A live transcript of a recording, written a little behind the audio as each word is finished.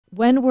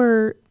when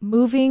we're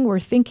moving, we're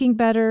thinking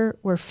better,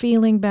 we're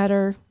feeling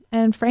better,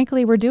 and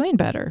frankly, we're doing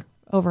better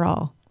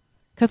overall.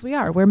 Because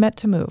we're meant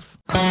to move.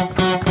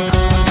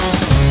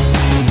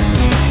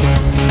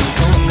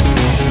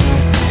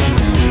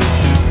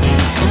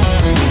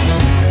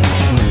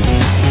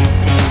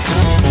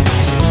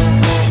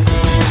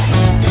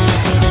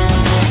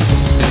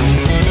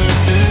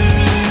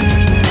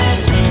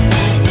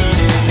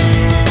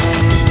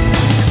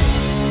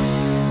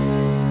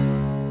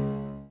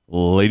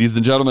 Ladies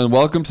and gentlemen,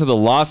 welcome to the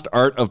Lost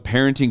Art of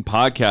Parenting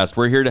podcast.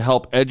 We're here to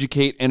help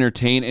educate,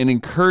 entertain, and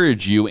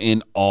encourage you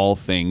in all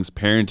things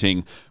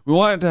parenting. We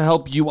wanted to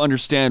help you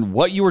understand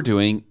what you are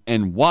doing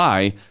and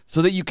why,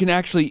 so that you can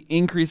actually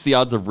increase the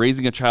odds of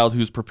raising a child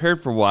who's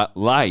prepared for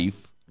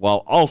life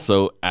while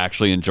also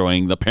actually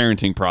enjoying the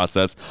parenting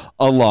process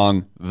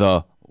along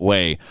the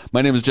way.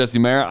 My name is Jesse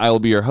Maher. I will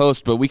be your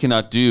host, but we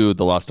cannot do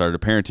the Lost Art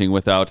of Parenting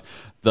without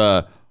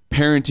the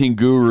parenting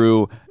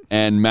guru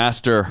and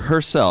master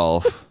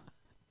herself,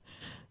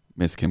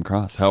 Miss Kim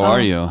Cross. How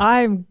are you?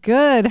 I'm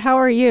good. How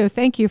are you?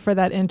 Thank you for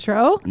that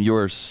intro.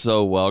 You're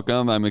so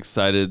welcome. I'm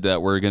excited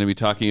that we're going to be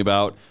talking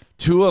about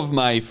two of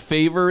my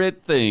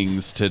favorite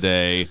things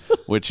today,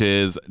 which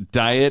is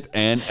diet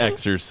and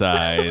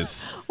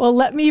exercise. Well,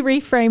 let me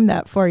reframe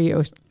that for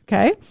you,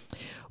 okay?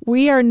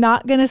 We are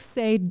not going to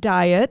say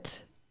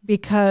diet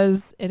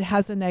because it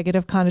has a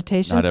negative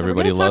connotation. Not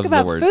everybody loves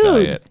the word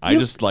diet. I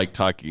just like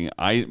talking.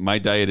 My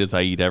diet is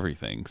I eat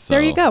everything. So.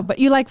 There you go. But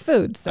you like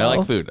food. So I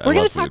like food. We're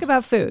going to talk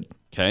about food.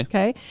 Okay.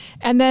 Okay.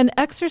 And then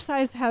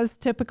exercise has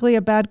typically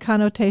a bad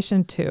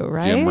connotation too,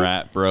 right? Gym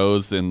rat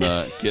bros in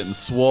the getting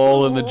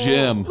swole in the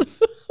gym,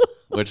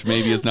 which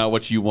maybe is not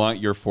what you want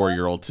your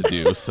 4-year-old to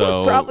do.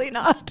 So probably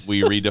not.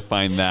 We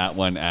redefine that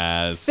one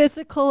as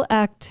physical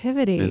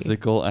activity.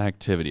 Physical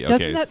activity. Doesn't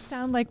Okay. that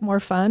sound like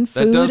more fun?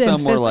 Food that does and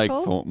sound more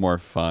physical? like more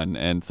fun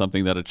and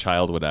something that a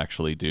child would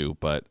actually do.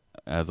 But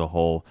as a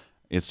whole,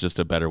 it's just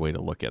a better way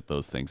to look at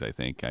those things, I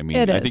think. I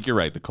mean, I think you're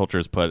right. The culture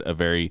has put a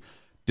very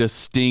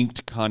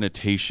distinct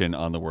connotation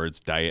on the words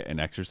diet and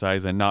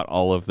exercise, and not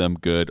all of them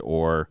good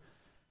or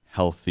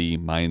healthy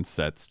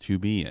mindsets to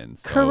be in.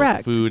 So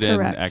Correct. Food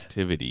and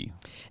activity.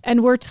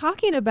 And we're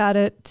talking about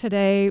it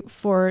today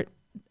for,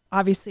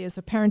 obviously, as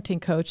a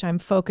parenting coach, I'm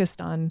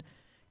focused on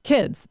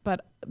kids,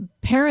 but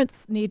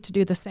parents need to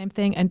do the same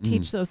thing and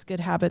teach those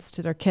good habits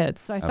to their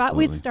kids. So I thought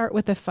we'd start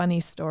with a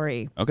funny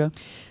story. Okay.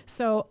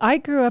 So I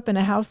grew up in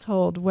a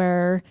household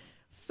where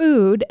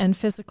food and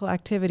physical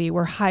activity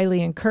were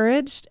highly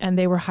encouraged and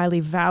they were highly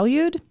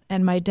valued.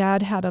 And my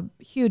dad had a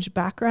huge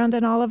background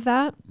in all of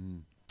that.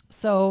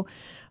 So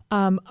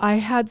I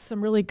had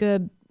some really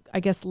good, I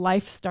guess,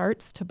 life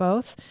starts to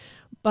both.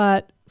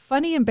 But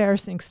funny,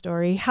 embarrassing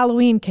story,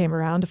 Halloween came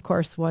around, of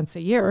course, once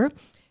a year.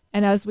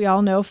 And as we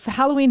all know,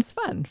 Halloween's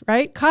fun,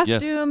 right?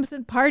 Costumes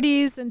and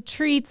parties and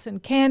treats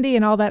and candy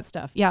and all that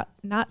stuff. Yeah,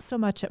 not so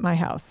much at my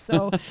house.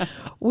 So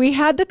we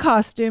had the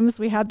costumes,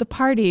 we had the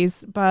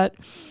parties, but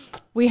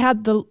we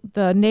had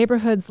the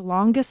neighborhood's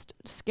longest,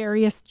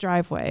 scariest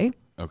driveway.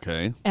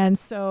 Okay. And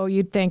so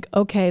you'd think,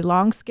 okay,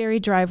 long, scary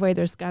driveway,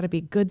 there's got to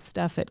be good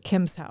stuff at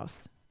Kim's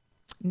house.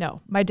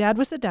 No, my dad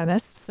was a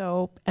dentist.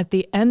 So at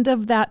the end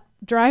of that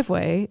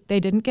driveway,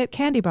 they didn't get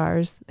candy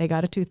bars. They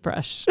got a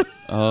toothbrush.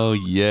 Oh,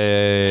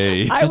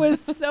 yay. I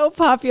was so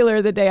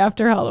popular the day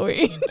after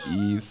Halloween.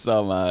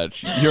 So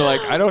much. You're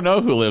like, I don't know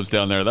who lives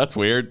down there. That's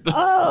weird.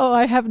 Oh,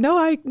 I have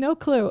no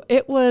clue.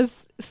 It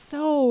was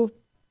so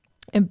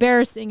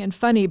embarrassing and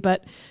funny,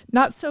 but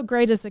not so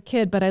great as a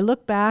kid. But I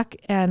look back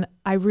and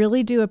I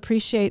really do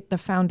appreciate the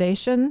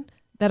foundation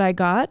that I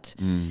got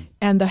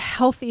and the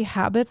healthy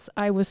habits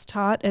I was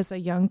taught as a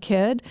young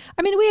kid.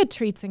 I mean, we had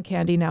treats and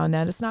candy now and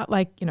then. It's not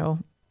like,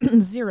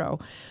 zero,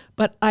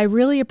 but I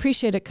really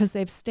appreciate it because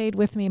they've stayed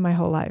with me my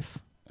whole life.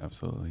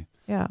 Absolutely.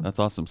 Yeah. That's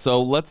awesome.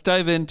 So let's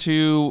dive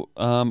into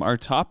our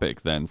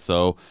topic then.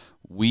 So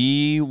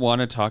we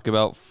want to talk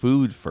about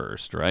food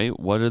first, right?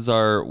 What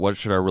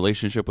should our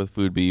relationship with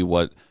food be?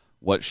 What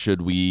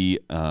should we,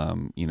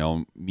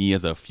 me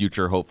as a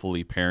future,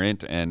 hopefully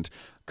parent and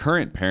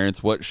current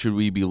parents, what should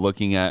we be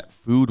looking at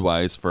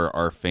food-wise for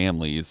our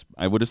families?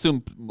 I would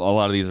assume a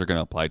lot of these are going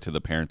to apply to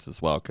the parents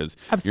as well, because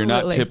you're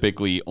not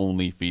typically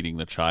only feeding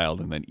the child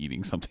and then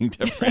eating something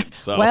different.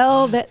 So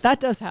well, that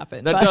does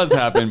happen. That does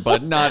happen,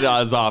 but not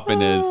as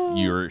often as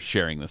you're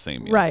sharing the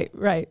same meal.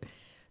 Right.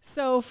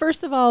 So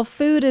first of all,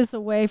 food is a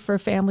way for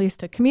families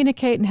to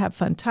communicate and have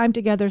fun time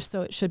together.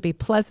 So it should be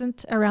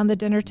pleasant around the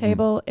dinner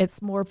table.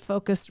 It's more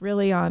focused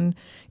really on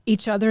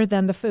each other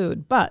than the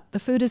food, but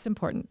the food is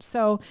important.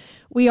 So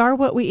we are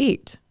what we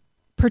eat,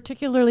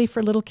 particularly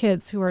for little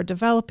kids who are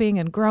developing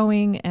and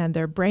growing and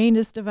their brain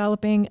is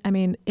developing. I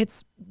mean,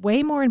 it's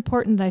way more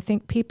important than I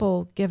think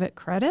people give it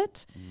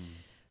credit.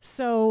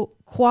 So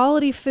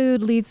quality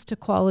food leads to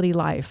quality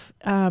life.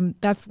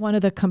 That's one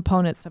of the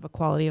components of a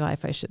quality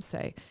life, I should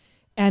say.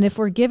 And if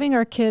we're giving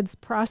our kids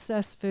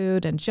processed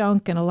food and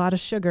junk and a lot of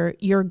sugar,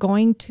 you're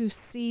going to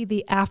see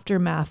the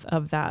aftermath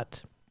of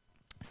that.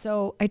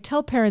 So I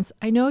tell parents,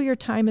 I know your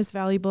time is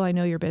valuable. I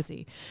know you're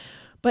busy.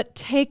 But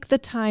take the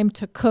time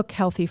to cook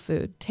healthy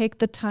food. Take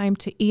the time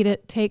to eat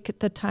it. Take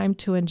the time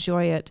to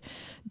enjoy it.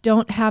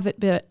 Don't have it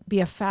be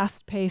a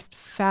fast-paced,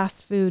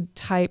 fast food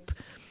type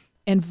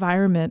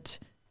environment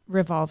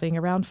revolving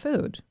around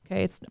food.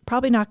 Okay, it's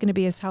probably not going to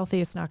be as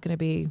healthy. It's not going to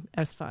be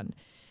as fun.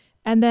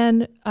 And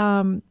then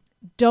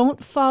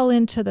don't fall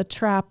into the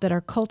trap that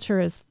our culture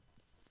has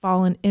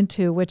fallen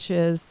into, which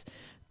is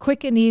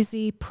quick and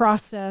easy,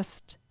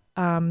 processed,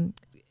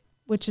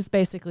 which is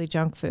basically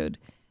junk food.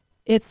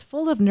 It's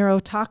full of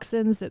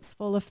neurotoxins. It's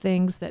full of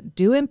things that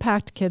do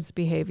impact kids'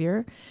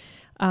 behavior.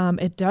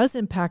 It does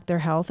impact their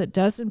health. It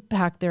does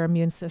impact their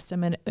immune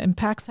system, and it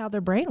impacts how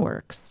their brain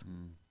works.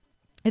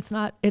 It's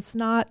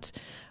not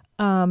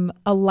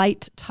a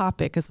light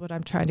topic is what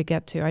I'm trying to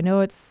get to. I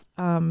know it's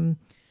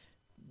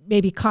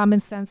maybe common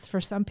sense for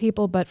some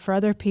people, but for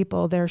other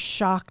people, they're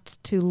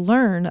shocked to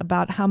learn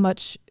about how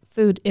much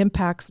food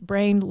impacts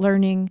brain,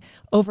 learning,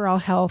 overall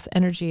health,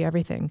 energy,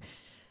 everything.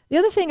 The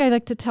other thing I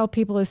like to tell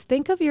people is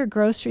think of your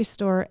grocery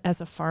store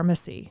as a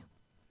pharmacy.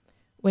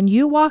 When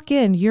you walk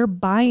in, you're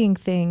buying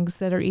things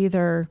that are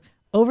either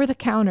over the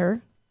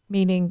counter,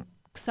 meaning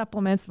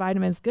supplements,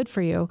 vitamins, good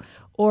for you,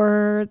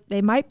 or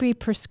they might be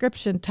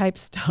prescription type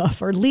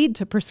stuff or lead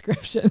to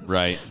prescriptions,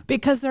 right?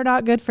 Because they're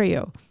not good for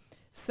you.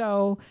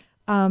 So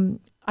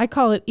I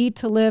call it eat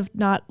to live,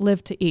 not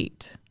live to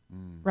eat,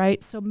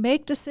 right? So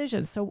make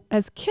decisions. So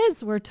as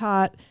kids, we're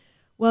taught,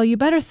 well, you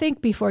better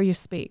think before you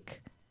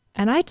speak.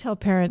 And I tell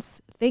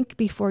parents, think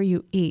before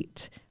you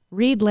eat,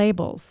 read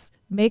labels,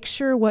 make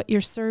sure what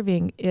you're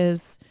serving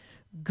is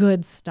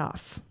good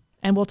stuff.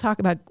 And we'll talk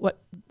about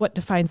what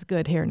defines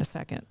good here in a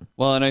second.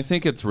 Well, and I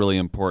think it's really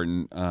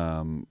important,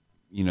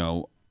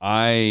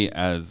 I,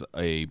 as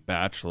a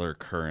bachelor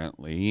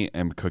currently,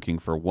 am cooking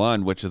for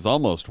one, which is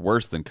almost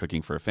worse than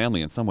cooking for a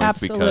family in some ways.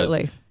 Absolutely.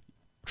 Because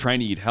trying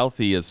to eat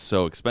healthy is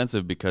so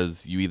expensive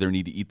because you either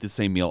need to eat the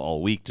same meal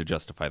all week to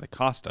justify the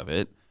cost of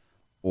it,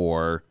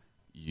 or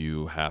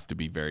you have to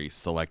be very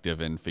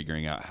selective in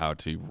figuring out how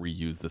to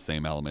reuse the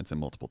same elements in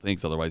multiple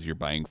things. Otherwise, you're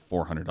buying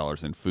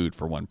 $400 in food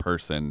for one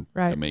person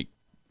to make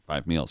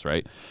 5 meals,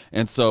 right?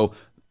 And so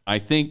I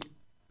think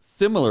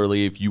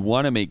similarly, if you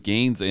want to make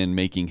gains in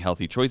making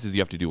healthy choices,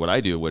 you have to do what I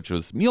do, which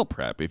was meal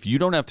prep. If you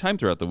don't have time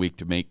throughout the week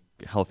to make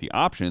healthy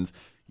options,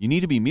 you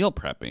need to be meal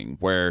prepping,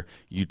 where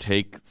you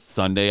take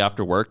Sunday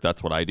after work.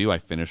 That's what I do. I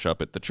finish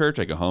up at the church.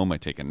 I go home. I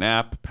take a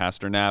nap,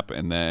 pastor nap,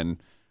 and then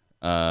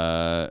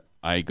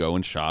I go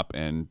and shop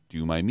and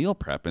do my meal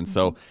prep. And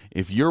so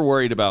if you're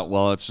worried about,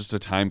 well, it's just a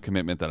time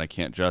commitment that I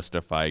can't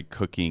justify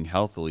cooking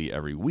healthily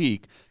every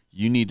week,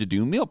 you need to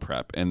do meal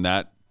prep. And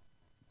that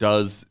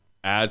does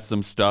add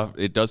some stuff.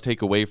 It does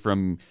take away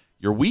from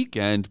your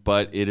weekend,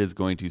 but it is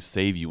going to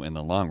save you in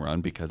the long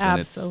run, because then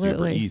it's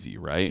super easy,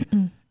 right?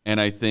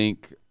 And I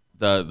think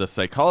the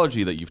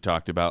psychology that you've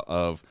talked about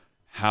of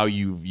how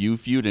you view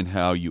food and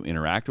how you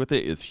interact with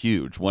it is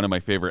huge. One of my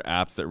favorite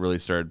apps that really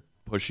started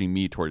pushing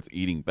me towards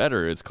eating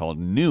better is called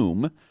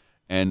Noom,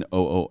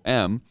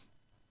 Noom.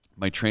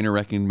 My trainer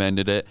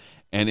recommended it,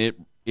 and it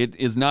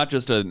is not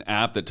just an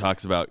app that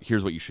talks about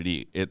here's what you should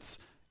eat.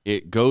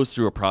 It goes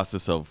through a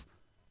process of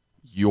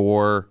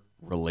your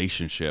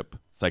relationship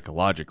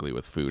psychologically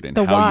with food and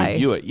how you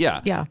view it.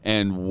 Yeah.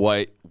 And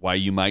why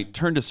you might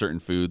turn to certain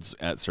foods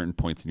at certain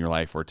points in your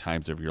life or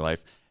times of your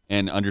life,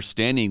 and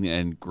understanding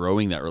and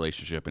growing that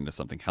relationship into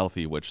something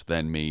healthy, which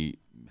then may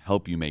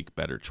help you make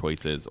better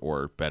choices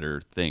or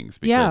better things,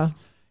 because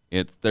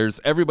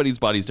everybody's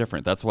body's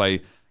different. That's why,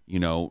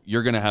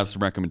 you're going to have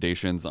some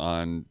recommendations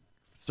on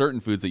certain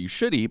foods that you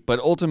should eat, but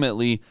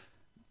ultimately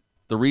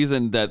the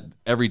reason that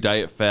every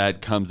diet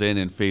fad comes in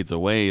and fades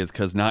away is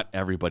because not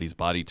everybody's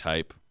body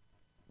type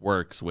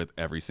works with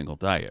every single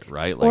diet,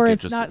 right? Or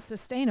it's not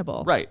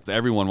sustainable. Right. So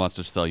everyone wants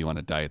to sell you on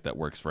a diet that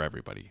works for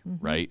everybody,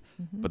 right?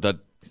 But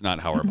that's not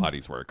how our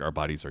bodies work. Our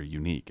bodies are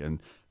unique,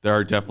 and there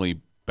are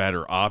definitely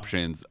better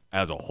options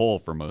as a whole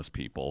for most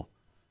people,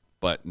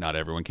 but not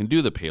everyone can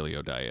do the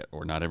paleo diet,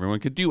 or not everyone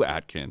could do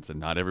Atkins, and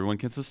not everyone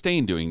can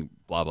sustain doing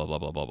blah, blah, blah,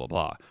 blah, blah, blah,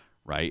 blah,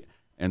 right?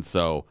 And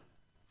so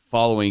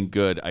following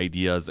good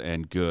ideas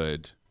and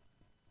good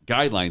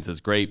guidelines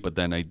is great, but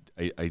then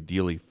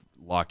ideally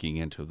locking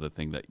into the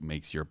thing that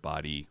makes your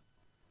body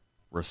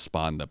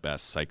respond the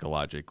best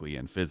psychologically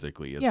and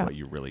physically is what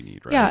you really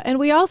need, right? Yeah, and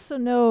we also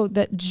know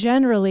that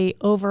generally,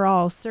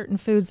 overall, certain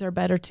foods are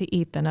better to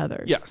eat than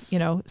others. Yes,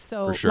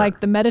 so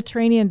like the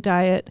Mediterranean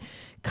diet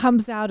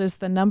comes out as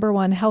the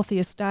 #1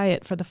 healthiest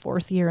diet for the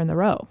 4th year in a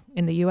row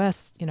in the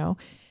U.S.,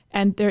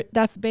 And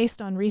that's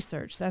based on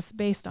research. That's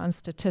based on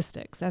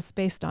statistics. That's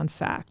based on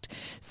fact.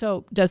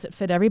 So does it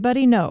fit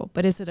everybody? No.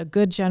 But is it a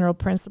good general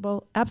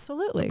principle?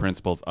 Absolutely. The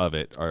principles of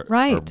it are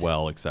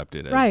well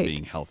accepted as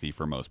being healthy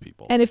for most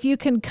people. And if you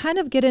can kind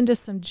of get into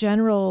some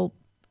general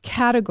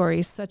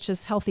categories such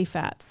as healthy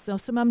fats. So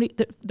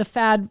the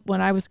fad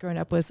when I was growing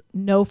up was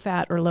no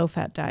fat or low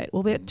fat diet.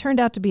 Well, it turned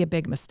out to be a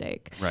big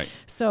mistake. Right.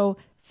 So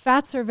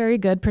fats are very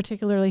good,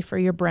 particularly for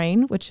your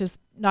brain, which is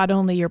not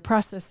only your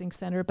processing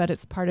center, but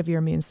it's part of your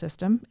immune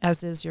system,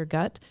 as is your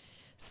gut.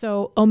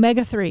 So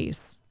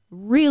omega-3s,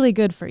 really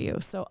good for you.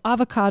 So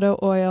avocado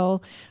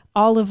oil,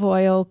 olive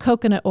oil,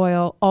 coconut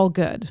oil, all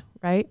good,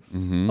 right?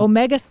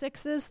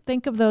 Omega-6s,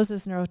 think of those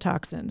as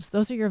neurotoxins.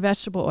 Those are your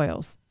vegetable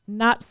oils.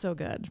 Not so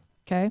good,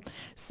 okay?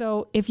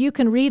 So if you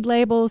can read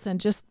labels and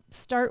just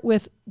start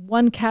with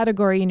one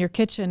category in your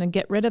kitchen and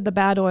get rid of the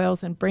bad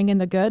oils and bring in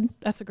the good,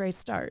 that's a great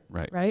start,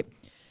 right?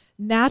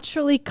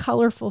 Naturally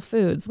colorful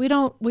foods. We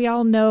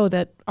all know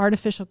that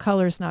artificial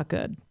color is not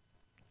good.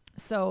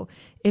 So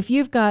if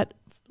you've got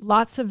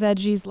lots of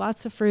veggies,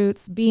 lots of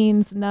fruits,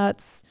 beans,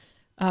 nuts,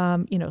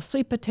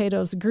 sweet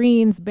potatoes,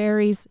 greens,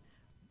 berries,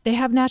 they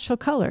have natural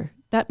color.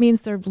 That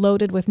means they're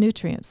loaded with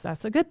nutrients.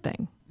 That's a good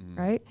thing,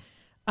 right?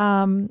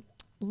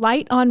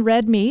 Light on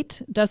red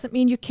meat doesn't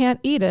mean you can't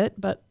eat it,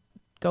 but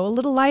go a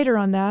little lighter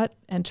on that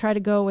and try to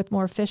go with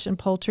more fish and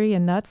poultry,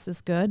 and nuts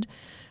is good.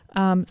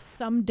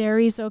 Some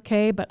dairy's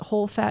okay, but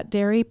whole fat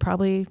dairy,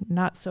 probably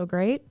not so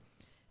great.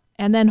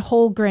 And then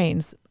whole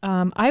grains.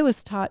 I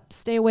was taught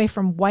stay away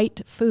from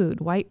white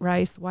food, white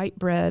rice, white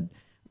bread,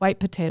 white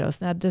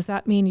potatoes. Now, does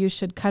that mean you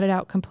should cut it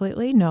out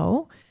completely?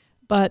 No,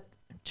 but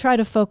try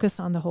to focus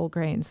on the whole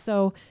grains.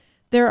 So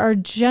there are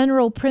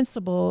general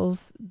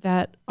principles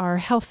that are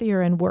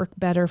healthier and work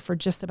better for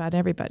just about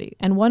everybody.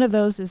 And one of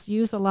those is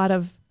use a lot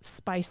of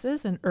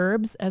spices and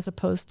herbs as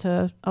opposed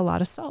to a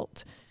lot of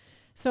salt.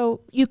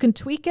 So you can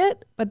tweak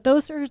it, but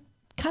those are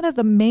kind of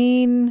the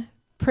main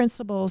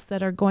principles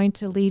that are going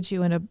to lead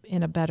you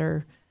in a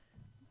better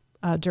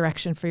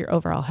direction for your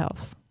overall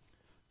health.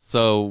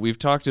 So we've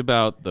talked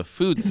about the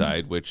food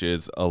side, which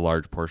is a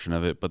large portion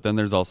of it, but then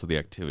there's also the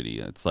activity.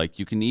 It's like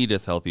you can eat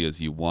as healthy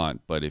as you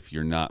want, but if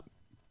you're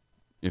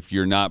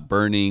not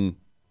burning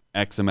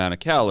X amount of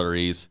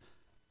calories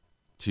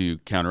to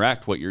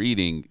counteract what you're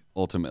eating,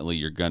 ultimately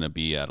you're going to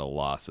be at a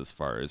loss as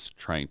far as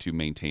trying to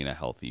maintain a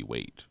healthy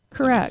weight.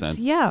 Correct.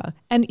 Yeah.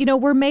 And,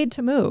 we're made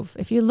to move.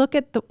 If you look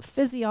at the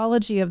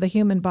physiology of the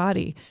human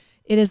body,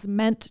 it is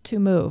meant to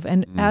move.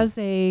 And as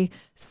a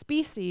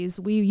species,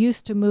 we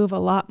used to move a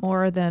lot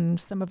more than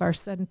some of our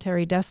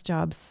sedentary desk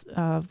jobs,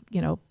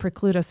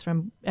 preclude us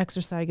from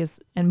exercise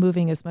and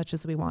moving as much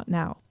as we want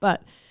now.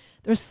 But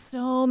there's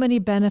so many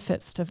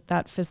benefits to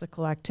that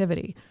physical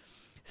activity.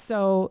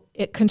 So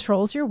it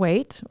controls your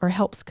weight, or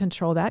helps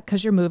control that,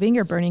 because you're moving,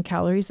 you're burning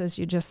calories, as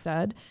you just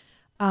said.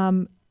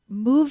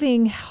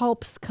 Moving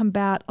helps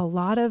combat a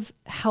lot of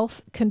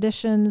health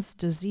conditions,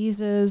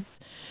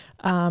 diseases,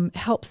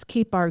 helps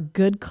keep our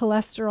good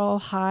cholesterol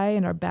high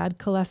and our bad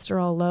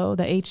cholesterol low,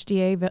 the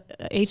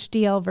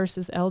HDL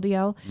versus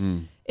LDL.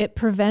 It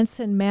prevents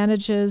and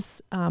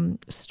manages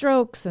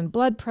strokes and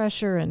blood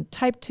pressure and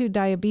type 2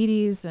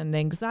 diabetes and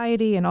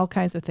anxiety and all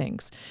kinds of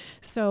things.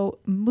 So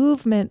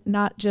movement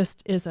not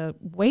just is a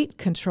weight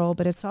control,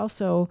 but it's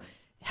also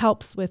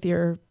helps with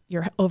your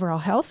overall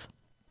health.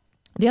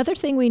 The other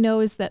thing we know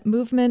is that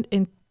movement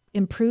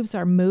improves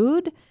our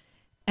mood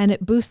and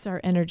it boosts our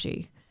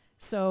energy.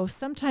 So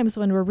sometimes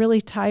when we're really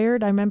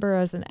tired, I remember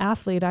as an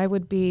athlete, I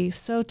would be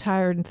so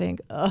tired and think,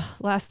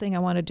 last thing I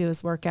want to do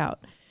is work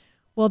out.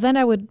 Well, then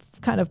I would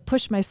kind of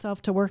push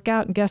myself to work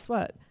out, and guess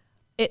what?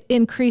 It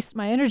increased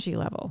my energy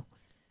level.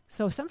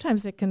 So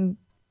sometimes it can,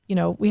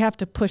 we have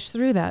to push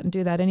through that and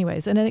do that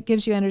anyways. And then it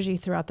gives you energy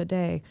throughout the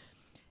day.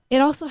 It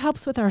also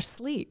helps with our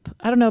sleep.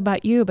 I don't know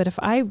about you, but if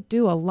I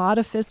do a lot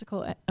of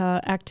physical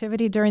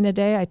activity during the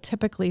day, I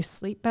typically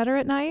sleep better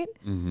at night.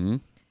 Mm-hmm.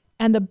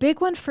 And the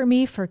big one for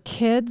me for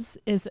kids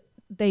is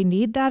they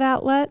need that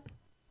outlet,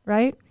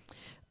 right?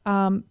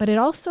 But it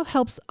also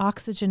helps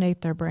oxygenate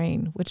their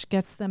brain, which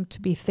gets them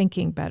to be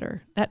thinking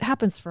better. That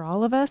happens for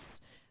all of us,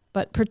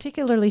 but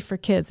particularly for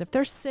kids. If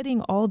they're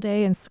sitting all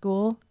day in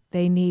school,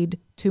 they need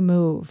to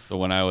move. So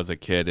when I was a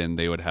kid and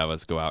they would have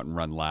us go out and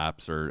run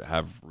laps or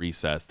have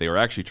recess, they were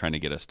actually trying to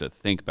get us to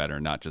think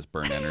better, not just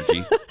burn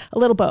energy. A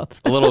little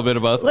both. A little bit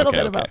of both? A little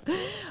bit of both.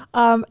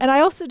 And I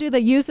also do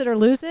the use it or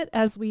lose it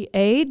as we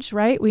age,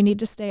 right? We need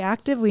to stay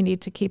active. We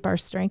need to keep our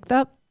strength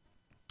up.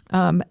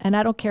 And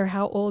I don't care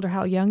how old or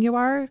how young you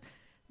are.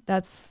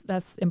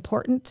 That's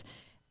important.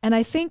 And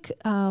I think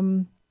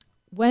when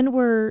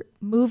we're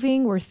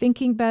moving, we're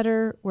thinking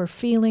better, we're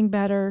feeling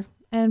better,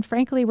 and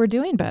frankly, we're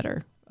doing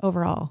better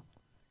overall,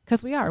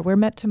 because we're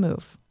meant to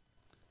move.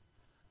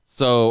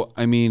 So,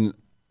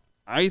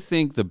 I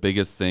think the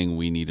biggest thing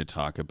we need to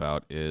talk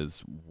about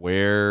is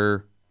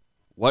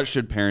what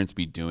should parents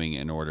be doing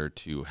in order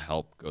to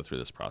help go through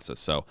this process?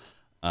 So,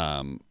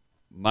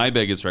 my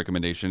biggest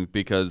recommendation,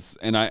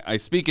 and I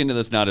speak into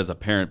this not as a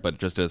parent, but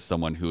just as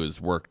someone who has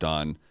worked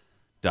on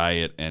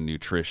diet and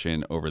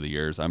nutrition over the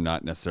years. I'm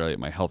not necessarily at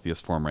my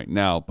healthiest form right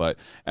now, but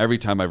every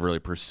time I've really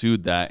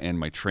pursued that, and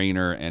my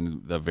trainer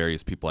and the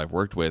various people I've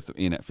worked with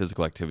in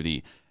physical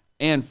activity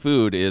and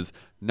food, is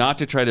not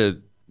to try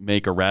to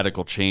make a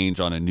radical change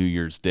on a New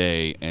Year's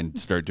Day and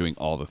start doing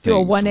all the things. Do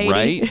a 180.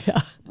 Right?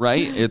 Yeah.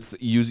 Right? It's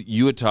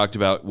you had talked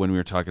about when we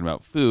were talking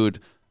about food.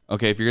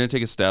 Okay, if you're going to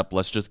take a step,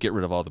 let's just get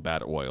rid of all the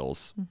bad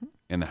oils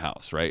in the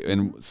house, right?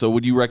 And so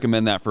would you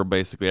recommend that for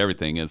basically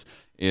everything?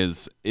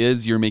 Is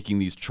you're making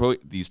these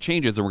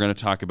changes, and we're going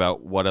to talk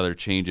about what other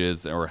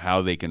changes or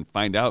how they can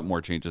find out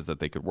more changes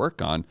that they could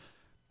work on.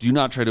 do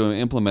not try to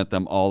implement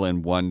them all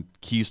in one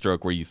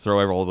keystroke where you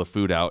throw all the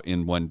food out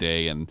in one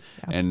day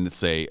and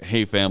say,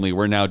 hey, family,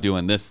 we're now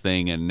doing this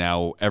thing and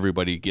now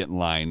everybody get in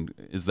line.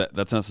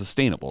 That's not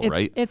sustainable,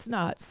 right? It's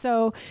not.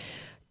 So,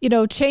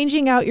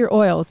 changing out your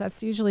oils,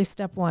 that's usually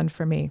step one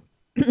for me,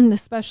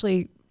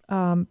 especially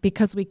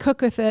because we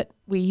cook with it,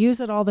 we use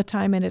it all the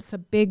time, and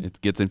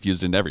it gets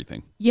infused into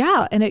everything.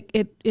 Yeah, and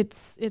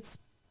it's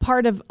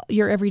part of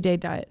your everyday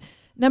diet.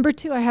 Number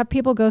two, I have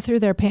people go through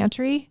their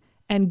pantry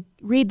and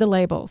read the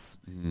labels.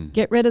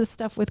 Get rid of the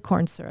stuff with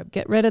corn syrup.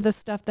 Get rid of the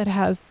stuff that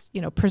has,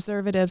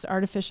 preservatives,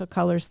 artificial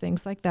colors,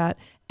 things like that,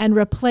 and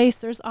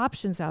there's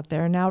options out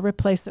there. Now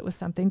replace it with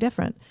something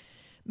different.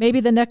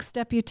 Maybe the next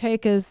step you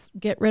take is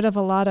get rid of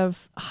a lot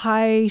of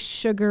high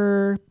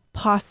sugar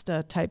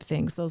pasta type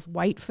things, those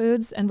white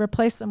foods, and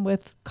replace them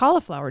with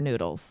cauliflower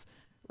noodles,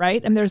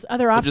 right? And there's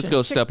other options. Just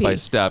go step by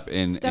step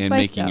in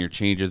making your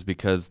changes,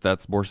 because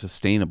that's more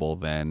sustainable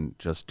than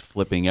just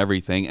flipping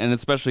everything. And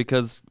especially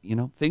because,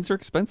 things are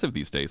expensive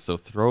these days. So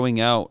throwing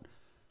out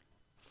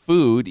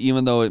food,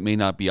 even though it may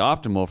not be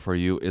optimal for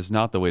you, is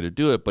not the way to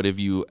do it. But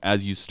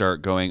as you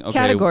start going, okay,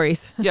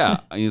 categories.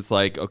 Yeah. It's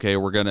like, okay,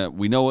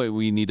 we know what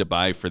we need to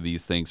buy for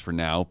these things for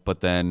now,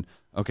 but then,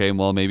 okay,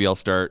 well, maybe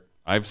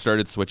I've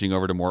started switching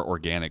over to more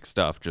organic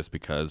stuff just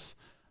because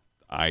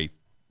I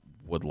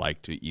would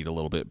like to eat a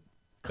little bit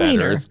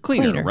better.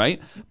 Cleaner,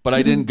 right? But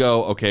I didn't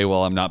go, okay,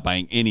 well, I'm not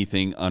buying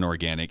anything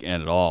unorganic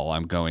at all.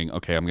 I'm going,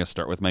 okay, I'm going to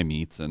start with my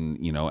meats. And,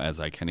 as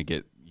I kind of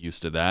get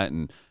used to that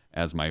and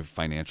as my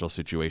financial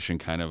situation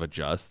kind of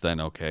adjusts, then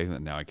okay,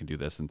 now I can do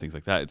this and things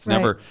like that. It's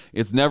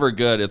never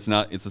good. It's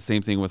the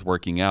same thing with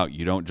working out.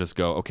 You don't just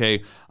go,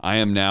 okay, I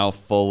am now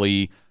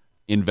fully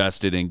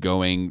invested in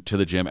going to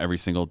the gym every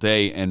single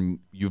day, and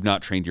you've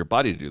not trained your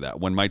body to do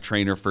that. When my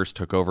trainer first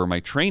took over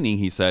my training,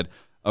 he said,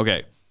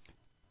 okay,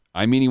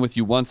 I'm meeting with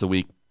you once a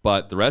week,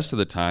 but the rest of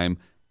the time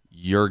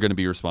you're going to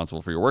be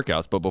responsible for your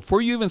workouts. But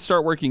before you even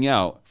start working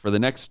out for the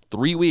next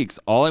 3 weeks,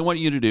 all I want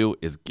you to do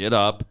is get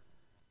up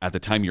at the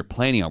time you're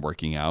planning on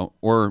working out,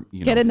 or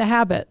get in the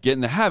habit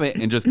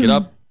and just get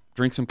up,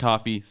 drink some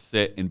coffee,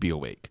 sit and be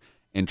awake.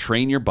 And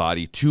train your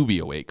body to be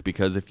awake,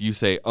 because if you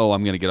say, oh,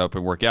 I'm going to get up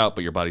and work out,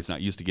 but your body's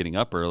not used to getting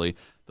up early,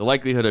 the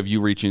likelihood of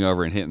you reaching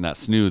over and hitting that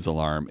snooze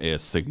alarm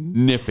is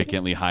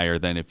significantly higher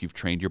than if you've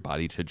trained your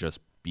body to just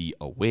be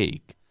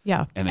awake.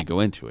 Yeah. And then go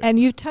into it. And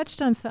you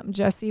touched on something,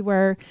 Jesse,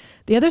 where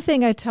the other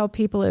thing I tell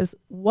people is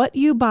what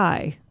you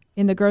buy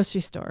in the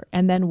grocery store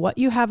and then what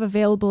you have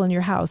available in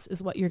your house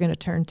is what you're going to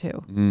turn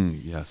to.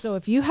 Yes. So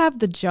if you have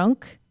the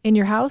junk in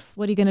your house,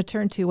 what are you going to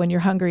turn to when you're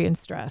hungry and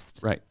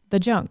stressed? Right. The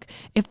junk.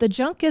 If the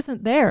junk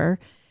isn't there,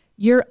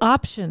 your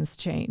options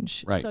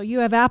change. Right. So you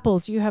have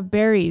apples, you have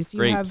berries,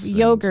 you have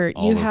yogurt,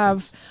 you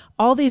have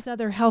all these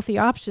other healthy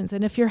options.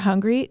 And if you're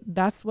hungry,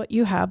 that's what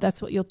you have.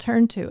 That's what you'll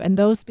turn to. And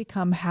those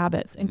become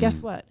habits. And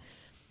guess what?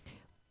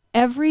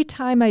 Every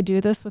time I do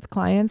this with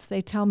clients,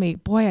 they tell me,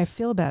 boy, I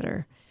feel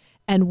better.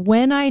 And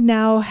when I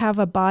now have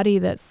a body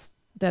that's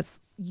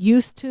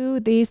used to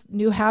these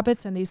new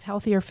habits and these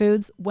healthier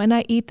foods, when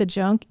I eat the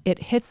junk, it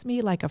hits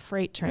me like a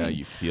freight train. Yeah,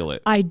 you feel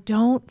it. I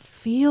don't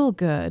feel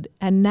good.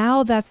 And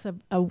now that's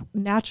a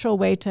natural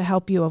way to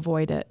help you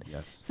avoid it.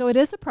 Yes. So it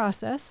is a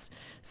process.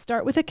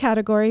 Start with a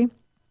category.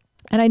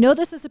 And I know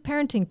this is a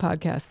parenting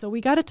podcast, so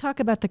we got to talk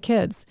about the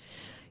kids.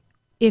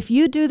 If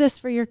you do this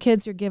for your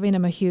kids, you're giving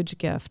them a huge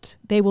gift.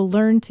 They will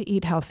learn to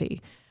eat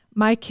healthy.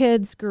 My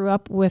kids grew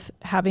up with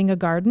having a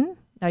garden.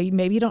 Now,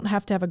 maybe you don't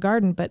have to have a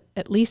garden, but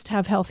at least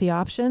have healthy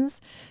options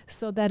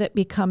so that it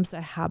becomes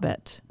a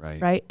habit,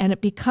 right? And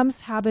it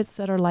becomes habits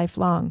that are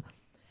lifelong.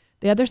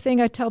 The other thing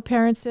I tell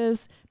parents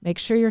is make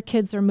sure your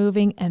kids are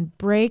moving and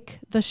break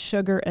the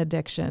sugar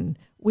addiction.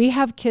 We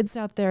have kids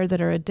out there that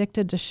are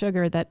addicted to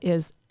sugar that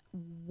is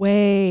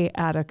way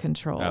out of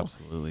control.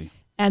 Absolutely.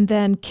 And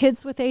then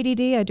kids with ADD,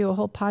 I do a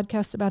whole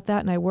podcast about that,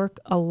 and I work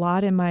a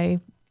lot in my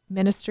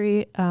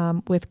ministry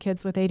with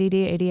kids with ADD,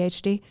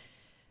 ADHD.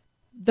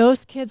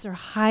 Those kids are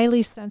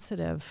highly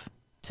sensitive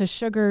to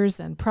sugars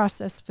and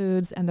processed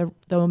foods and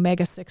the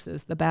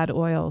omega-6s, the bad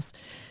oils.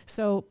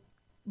 So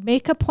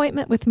make an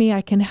appointment with me.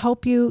 I can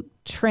help you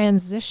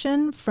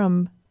transition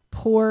from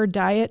poor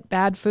diet,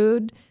 bad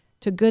food,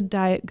 to good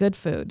diet, good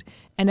food.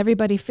 And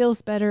everybody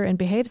feels better and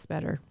behaves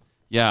better.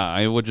 Yeah,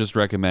 I would just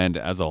recommend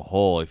as a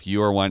whole, if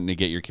you are wanting to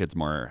get your kids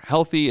more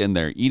healthy in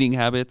their eating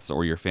habits,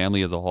 or your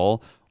family as a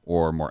whole,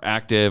 or more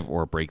active,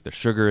 or break the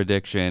sugar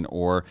addiction,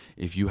 or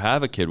if you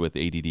have a kid with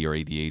ADD or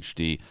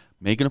ADHD,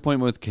 make an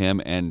appointment with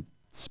Kim and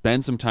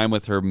spend some time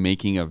with her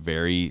making a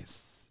very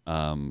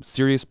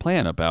serious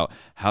plan about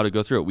how to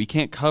go through it. We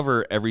can't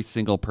cover every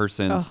single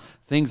person's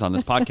things on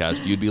this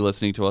podcast. You'd be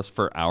listening to us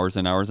for hours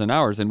and hours and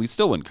hours, and we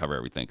still wouldn't cover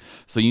everything.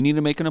 So you need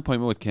to make an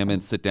appointment with Kim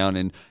and sit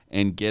down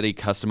and get a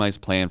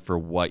customized plan for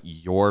what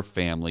your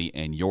family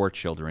and your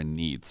children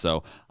need.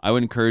 So I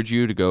would encourage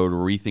you to go to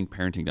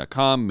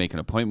rethinkparenting.com, make an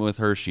appointment with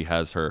her. She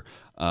has her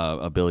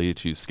ability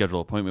to schedule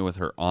an appointment with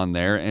her on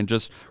there, and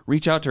just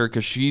reach out to her,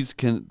 because she's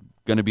going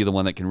to be the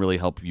one that can really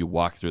help you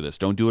walk through this.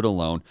 Don't do it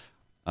alone.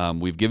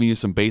 We've given you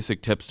some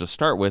basic tips to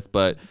start with,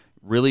 but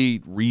really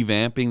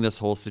revamping this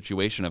whole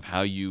situation of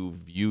how you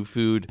view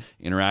food,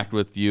 interact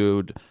with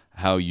food,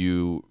 how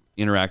you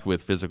interact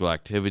with physical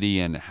activity,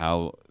 and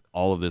how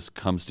all of this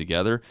comes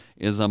together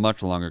is a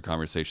much longer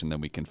conversation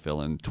than we can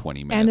fill in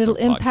 20 minutes. And it'll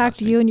of impact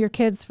podcasting. you and your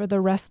kids for the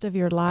rest of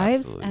your lives.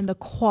 Absolutely. And the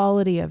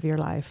quality of your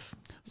life.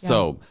 Yeah.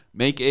 So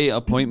make a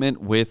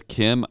appointment with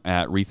Kim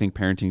at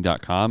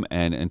rethinkparenting.com.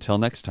 And until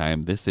next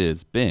time, this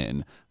has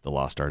been the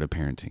Lost Art of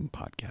Parenting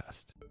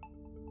podcast.